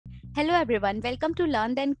Hello everyone, welcome to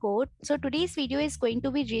Learn Then Code. So today's video is going to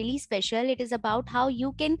be really special. It is about how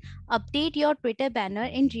you can update your Twitter banner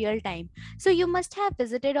in real time. So you must have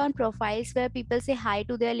visited on profiles where people say hi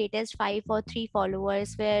to their latest 5 or 3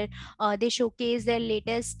 followers, where they showcase their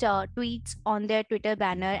latest tweets on their Twitter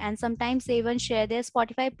banner, and sometimes they even share their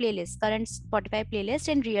current Spotify playlist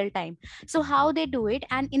in real time. So how they do it,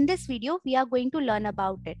 and in this video we are going to learn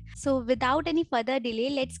about it. So without any further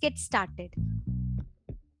delay, let's get started.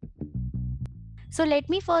 So let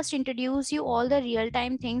me first introduce you all the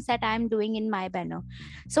real-time things that I'm doing in my banner.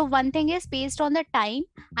 So one thing is, based on the time,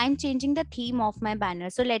 I'm changing the theme of my banner.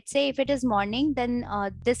 So let's say if it is morning, then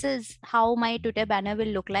this is how my Twitter banner will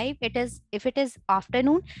look like. If it is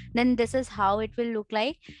afternoon, then this is how it will look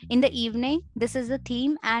like. In the evening, this is the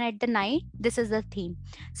theme, and at the night, this is the theme.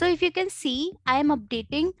 So if you can see, I am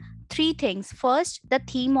updating three things. First, the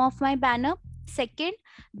theme of my banner. Second,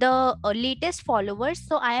 the latest followers.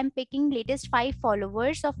 So I am picking latest 5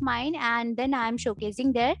 followers of mine, and then I am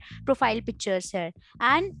showcasing their profile pictures here.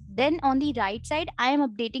 And then on the right side, I am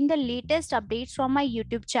updating the latest updates from my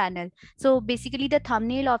YouTube channel. So basically the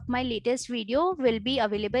thumbnail of my latest video will be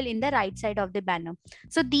available in the right side of the banner.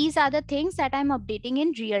 So these are the things that I'm updating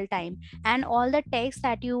in real time, and all the text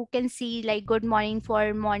that you can see, like good morning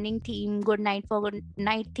for morning theme, good night for good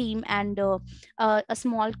night theme, and a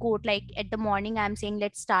small quote like at the morning I'm saying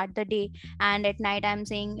let's start the day, and at night I'm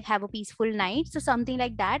saying have a peaceful night. So something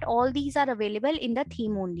like that, all these are available in the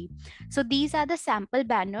theme only. So these are the sample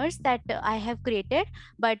banners that I have created,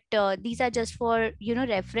 but these are just for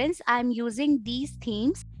reference. I'm using these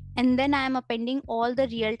themes, and then I am appending all the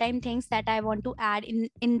real time things that I want to add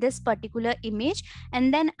in this particular image,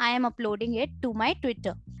 and then I am uploading it to my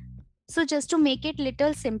Twitter. So just to make it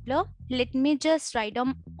little simpler, let me just write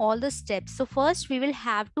down all the steps. So first we will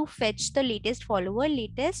have to fetch the latest follower,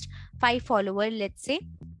 latest 5 follower, let's say.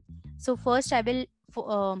 So first I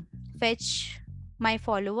will fetch my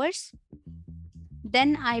followers.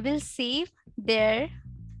 Then I will save their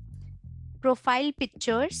profile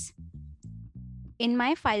pictures in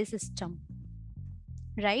my file system,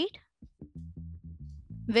 right?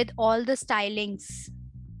 With all the stylings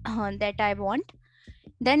that I want.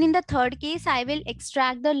 Then in the third case, I will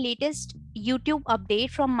extract the latest YouTube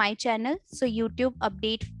update from my channel. So YouTube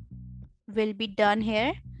update will be done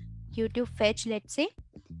here. YouTube fetch, let's say.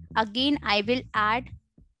 Again, I will add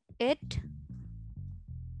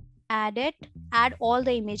all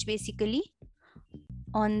the image basically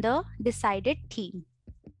on the decided theme.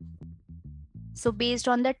 So based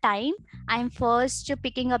on the time, I'm first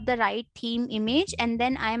picking up the right theme image, and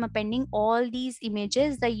then I am appending all these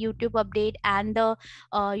images, the YouTube update and the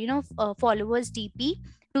followers DP,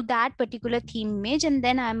 to that particular theme image, and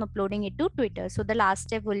then I'm uploading it to Twitter. So the last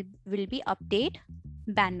step will be update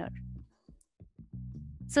banner.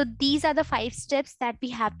 So these are the 5 steps that we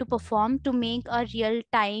have to perform to make a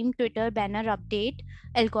real-time Twitter banner update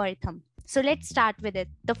algorithm. So let's start with it.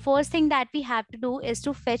 The first thing that we have to do is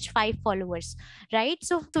to fetch 5 followers, right?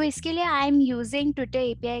 So इसके लिए I'm using Twitter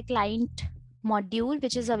API client module,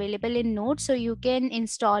 which is available in Node. So you can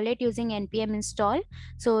install it using npm install.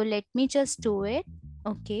 So let me just do it.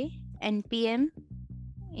 Okay, npm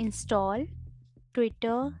install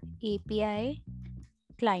Twitter API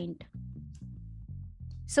client.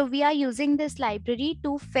 So we are using this library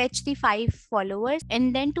to fetch the 5 followers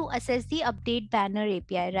and then to access the update banner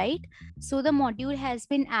API, right? So the module has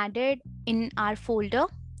been added in our folder.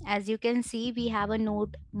 As you can see, we have a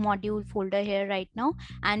node module folder here right now,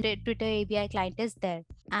 and the Twitter API client is there.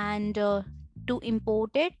 And to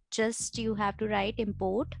import it, just you have to write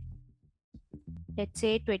import, let's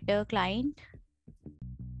say Twitter client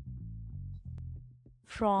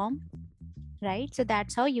from, right? So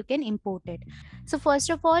that's how you can import it. So first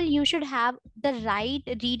of all, you should have the right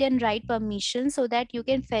read and write permission so that you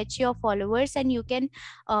can fetch your followers and you can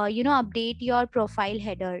update your profile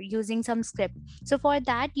header using some script. So for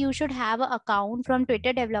that, you should have an account from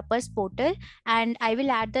Twitter developers portal, and I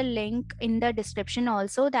will add the link in the description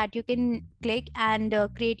also, that you can click and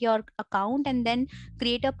create your account and then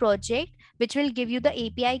create a project which will give you the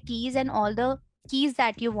API keys and all the keys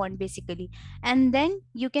that you want basically, and then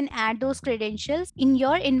you can add those credentials in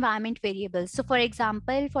your environment variables. So for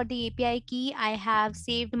example, for the API key, I have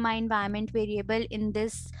saved my environment variable in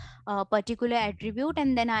this particular attribute,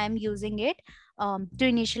 and then I am using it to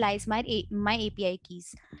initialize my API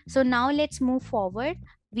keys. So now let's move forward.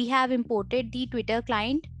 We have imported the Twitter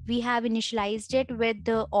client, we have initialized it with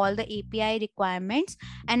all the API requirements,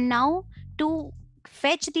 and now to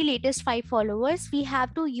fetch the latest 5 followers, we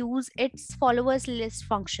have to use its followers list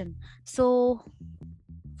function. So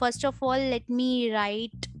first of all, let me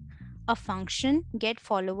write a function get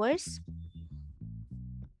followers,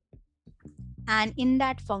 and in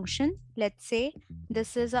that function, let's say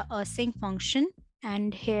this is a async function,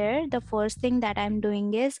 and here the first thing that I'm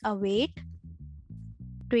doing is await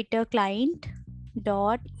Twitter client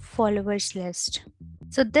dot followers list.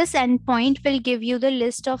 So this endpoint will give you the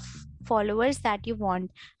list of followers that you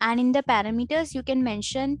want, and in the parameters you can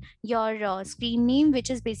mention your screen name, which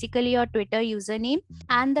is basically your Twitter username,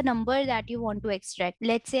 and the number that you want to extract.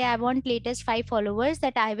 Let's say I want latest 5 followers,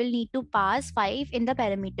 that I will need to pass 5 in the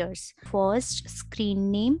parameters. First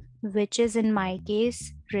screen name, which is in my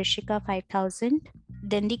case Rishika 5000,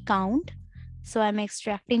 then the count. So I'm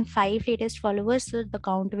extracting 5 latest followers, so the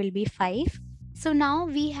count will be 5. So now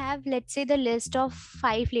we have, let's say, the list of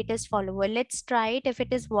 5 latest follower. Let's try it if it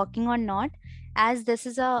is working or not. As this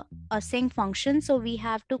is a async function, so we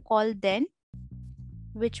have to call then,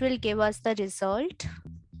 which will give us the result.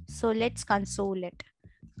 So let's console it,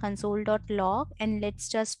 console.log, and let's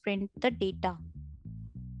just print the data,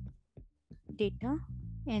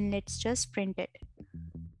 and let's just print it.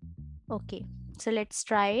 Okay, so let's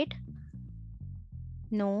try it.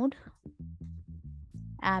 Node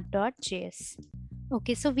app.js.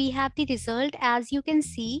 Okay, so we have the result. As you can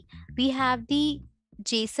see, we have the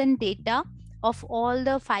JSON data of all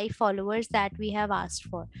the 5 followers that we have asked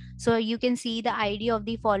for. So you can see the ID of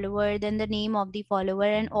the follower, then the name of the follower,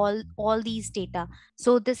 and all these data.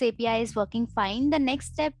 So this API is working fine. The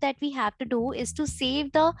next step that we have to do is to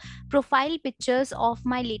save the profile pictures of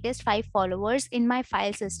my latest 5 followers in my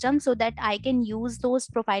file system, so that I can use those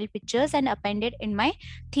profile pictures and append it in my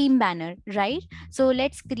theme banner, right? So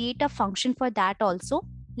let's create a function for that also.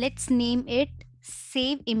 Let's name it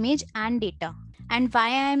save image and data. And why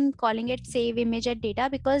I'm calling it save image and data,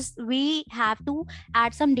 because we have to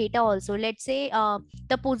add some data also. Let's say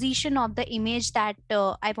the position of the image that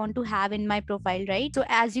I want to have in my profile, right? So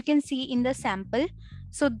as you can see in the sample,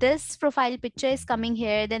 so this profile picture is coming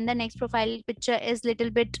here, then the next profile picture is little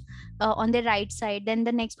bit on the right side, then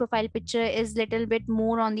the next profile picture is little bit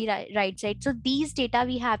more on the right side. So these data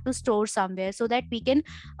we have to store somewhere, so that we can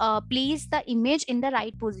place the image in the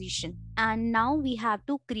right position. And now we have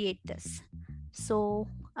to create this. So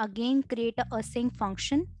again, create a async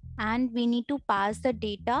function, and we need to pass the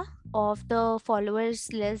data of the followers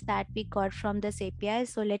list that we got from this API.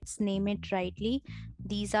 So let's name it rightly.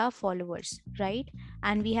 These are followers, right?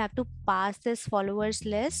 And we have to pass this followers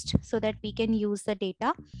list so that we can use the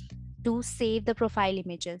data to save the profile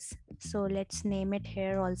images. So let's name it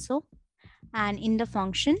here also. And in the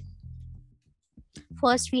function,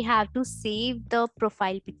 first we have to save the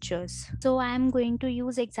profile pictures. So I'm going to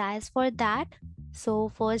use Exas for that. So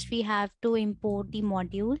first we have to import the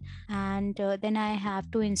module, and then I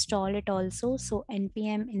have to install it also. So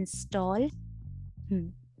npm install.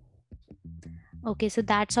 Okay, so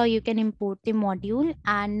that's how you can import the module,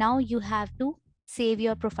 and now you have to save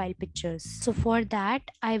your profile pictures. So for that,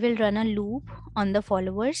 I will run a loop on the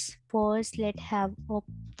followers. First, let's have a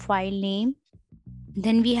file name.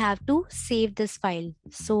 Then we have to save this file.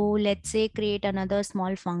 So let's say create another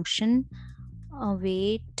small function,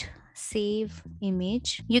 await save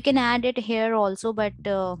image. You can add it here also, but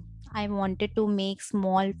I wanted to make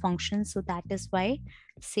small functions, so that is why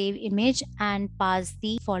save image and pass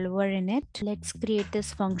the follower in it. Let's create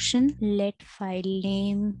this function, let file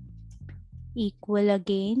name equal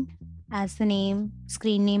again as the name,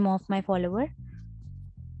 screen name of my follower,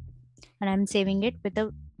 and I'm saving it with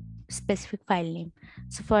a specific file name.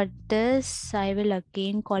 So for this, I will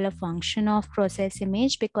again call a function of process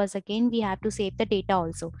image, because again we have to save the data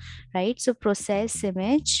also, right? So process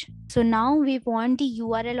image. So now we want the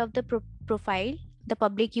URL of the profile, the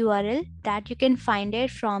public URL that you can find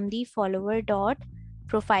it from the follower dot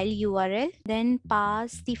profile URL. Then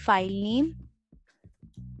pass the file name.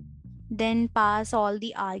 Then pass all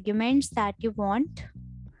the arguments that you want.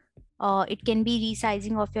 It can be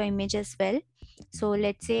resizing of your image as well. So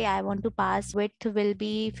let's say I want to pass width will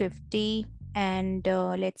be 50, and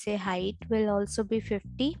let's say height will also be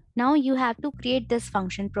 50. Now you have to create this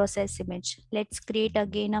function process image. Let's create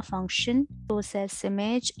again a function process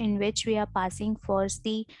image, in which we are passing first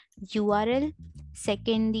the URL,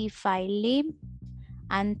 second the file name,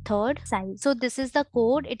 and third size. So this is the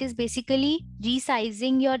code. It is basically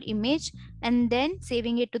resizing your image and then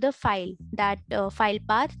saving it to the file, that file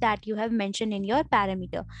path that you have mentioned in your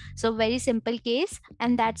parameter. So very simple case,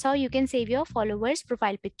 and that's how you can save your followers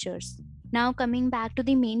profile pictures. Now coming back to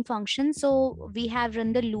the main function, so we have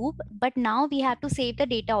run the loop, but now we have to save the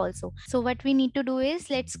data also. So what we need to do is,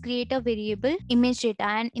 let's create a variable image data,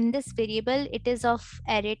 and in this variable it is of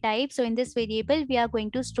array type. So in this variable we are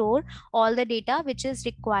going to store all the data which is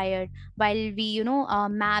required while we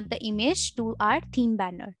map the image to our theme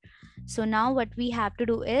banner. So now what we have to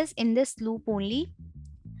do is, in this loop only,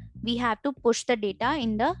 we have to push the data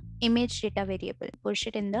in the image data variable, push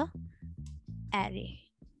it in the array,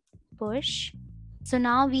 push. So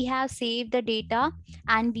now we have saved the data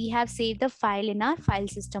and we have saved the file in our file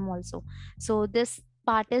system also. So this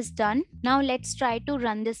part is done. Now let's try to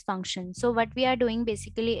run this function. So what we are doing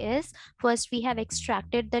basically is, first we have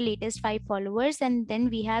extracted the latest 5 followers, and then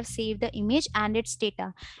we have saved the image and its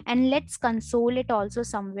data, and let's console it also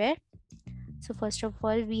somewhere. So first of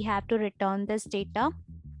all, we have to return this data,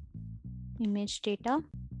 image data,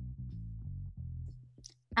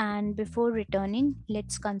 and before returning,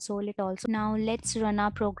 let's console it also. Now let's run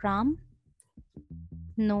our program,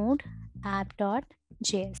 node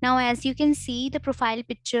app.js. Now as you can see, the profile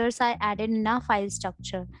pictures are added in our file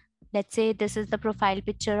structure. Let's say this is the profile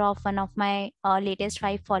picture of one of my latest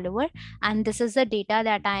 5 follower, and this is the data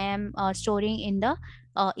that I am storing in the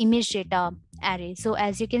image data array. So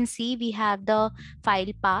as you can see, we have the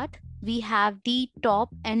file path, we have the top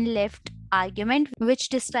and left argument which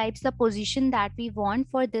describes the position that we want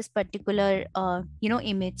for this particular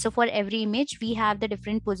image. So for every image we have the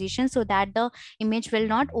different position so that the image will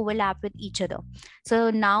not overlap with each other.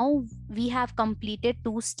 So now we have completed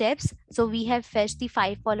 2 steps. So we have fetched the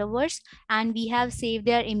 5 followers and we have saved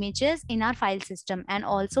their images in our file system and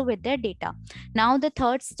also with their data. Now the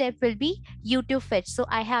third step will be YouTube fetch. So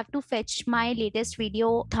I have to fetch my latest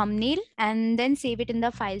video thumbnail and then save it in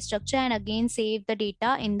the file structure, and again save the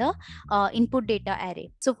data in the input data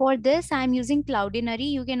array. So for this I'm using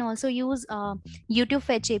Cloudinary. You can also use YouTube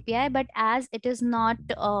fetch API, but as it is not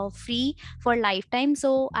free for lifetime,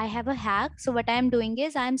 so I have a hack. So what I am doing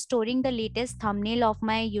is, I am storing the latest thumbnail of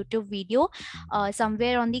my YouTube video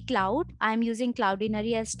somewhere on the cloud. I am using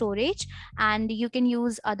Cloudinary as storage, and you can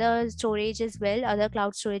use other storage as well, other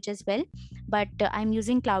cloud storage as well, but I'm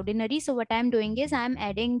using Cloudinary. So what I'm doing is, I'm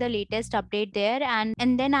adding the latest update there, and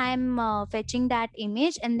then I'm fetching that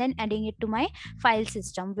image and then adding it to my file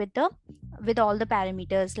system with all the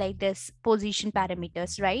parameters like this position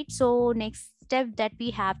parameters, right? So next step that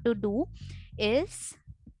we have to do is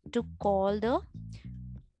to call the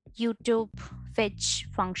YouTube fetch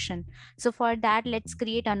function. So for that, let's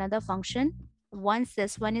create another function. Once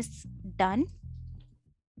this one is done,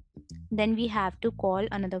 then we have to call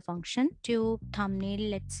another function to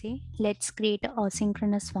thumbnail. Let's create a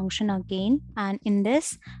asynchronous function again, and in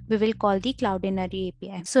this we will call the Cloudinary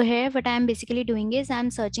API. So here what I am basically doing is,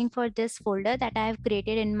 I'm searching for this folder that I have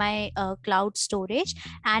created in my cloud storage,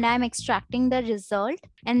 and I'm extracting the result,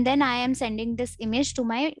 and then I am sending this image to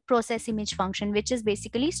my process image function, which is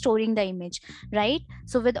basically storing the image, right?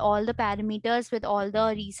 So with all the parameters, with all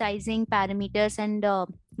the resizing parameters, and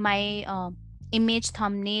my image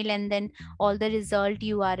thumbnail, and then all the result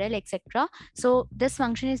URL, etc. So this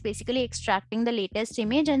function is basically extracting the latest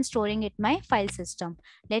image and storing it in my file system.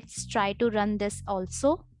 Let's try to run this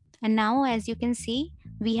also. And now as you can see,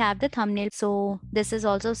 we have the thumbnail. So this is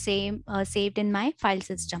also saved in my file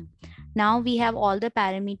system. Now we have all the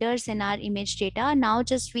parameters in our image data. Now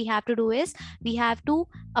just we have to do is, we have to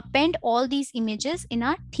append all these images in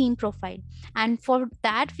our theme profile, and for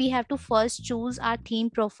that we have to first choose our theme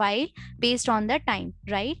profile based on the time,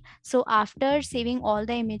 right? So after saving all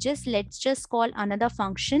the images, let's just call another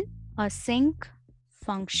function, async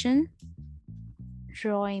function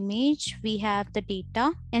raw image. We have the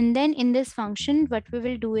data, and then in this function what we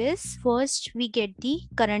will do is, first we get the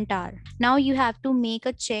current hour. Now you have to make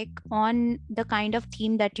a check on the kind of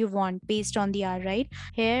theme that you want based on the hour, right?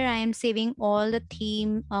 Here I am saving all the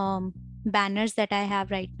theme banners that I have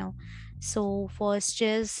right now. So first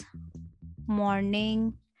is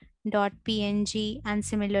morning .png, and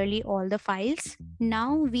similarly all the files.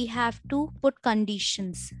 Now we have to put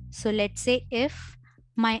conditions. So let's say if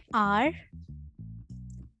my hour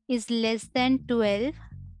is less than 12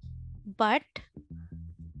 but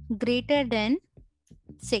greater than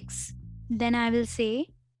 6, then I will say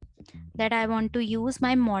that I want to use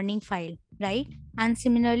my morning file, right? And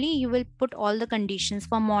similarly you will put all the conditions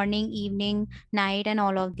for morning, evening, night, and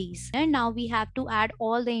all of these. And now we have to add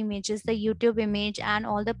all the images, the YouTube image and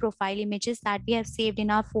all the profile images that we have saved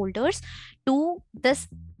in our folders to this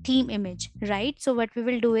theme image, right? So what we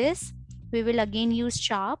will do is, we will again use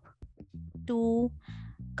sharp to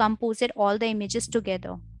composed all the images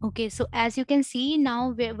together. Okay, so as you can see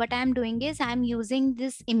now, what I'm doing is I'm using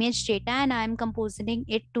this image data and I'm composing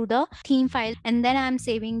it to the theme file, and then I'm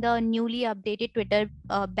saving the newly updated Twitter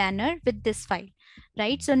banner with this file.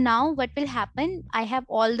 Right, so now what will happen, I have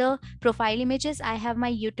all the profile images, I have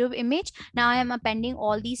my YouTube image. Now I am appending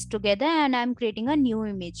all these together and I'm creating a new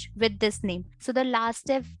image with this name. So the last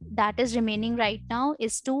step that is remaining right now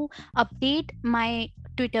is to update my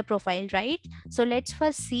Twitter profile, right? So let's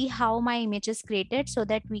first see how my image is created so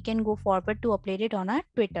that we can go forward to upload it on our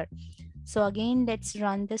Twitter. So again, let's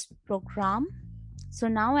run this program. So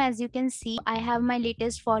now as you can see, I have my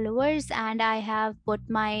latest followers and I have put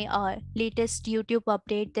my latest YouTube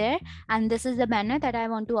update there. And this is the banner that I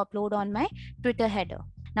want to upload on my Twitter header.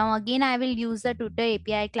 Now again, I will use the Twitter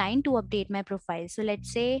API client to update my profile. So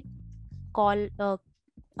let's say call a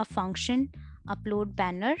function upload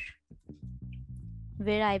banner,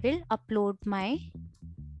 where I will upload my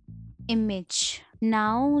image.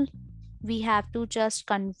 Now we have to just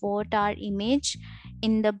convert our image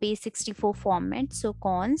in the base64 format. So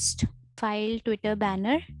const file Twitter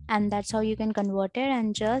banner, and that's how you can convert it,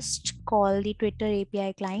 and just call the Twitter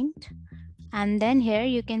API client, and then here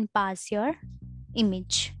you can pass your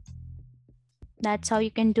image. That's how you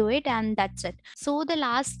can do it, and that's it. So the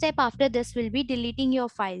last step after this will be deleting your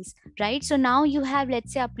files, right? So now you have,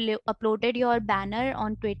 let's say, uploaded your banner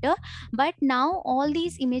on Twitter, but now all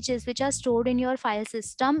these images which are stored in your file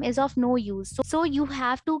system is of no use. So you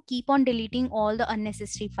have to keep on deleting all the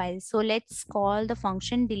unnecessary files. So let's call the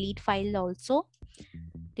function delete file also,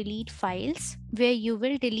 delete files, where you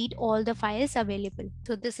will delete all the files available.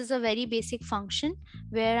 So this is a very basic function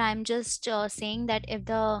where I'm just saying that if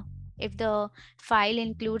the file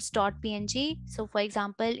includes .png, so for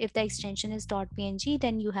example, if the extension is .png,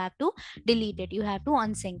 then you have to delete it, you have to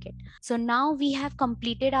unsync it. So now we have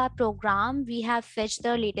completed our program. We have fetched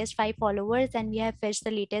the latest 5 followers, and we have fetched the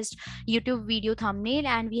latest YouTube video thumbnail,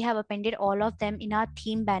 and we have appended all of them in our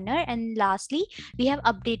theme banner, and lastly we have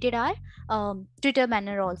updated our Twitter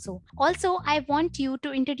banner also. Also, I want you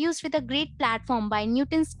to introduce with a great platform by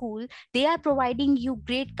Newton School. They are providing you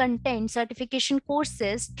great content, certification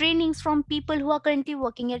courses, trainings from people who are currently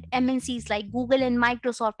working at MNCs like Google and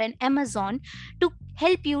Microsoft and Amazon to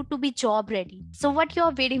help you to be job ready. So what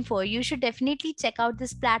you're waiting for? You should definitely check out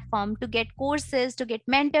this platform to get courses, to get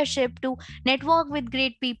mentorship, to network with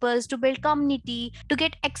great people, to build community, to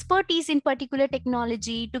get expertise in particular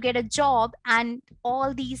technology, to get a job, and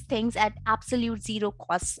all these things at absolute zero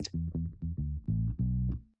cost.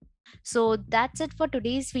 So that's it for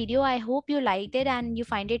today's video. I hope you liked it and you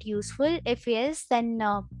find it useful. If yes, then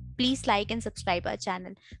please like and subscribe our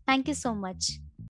channel. Thank you so much.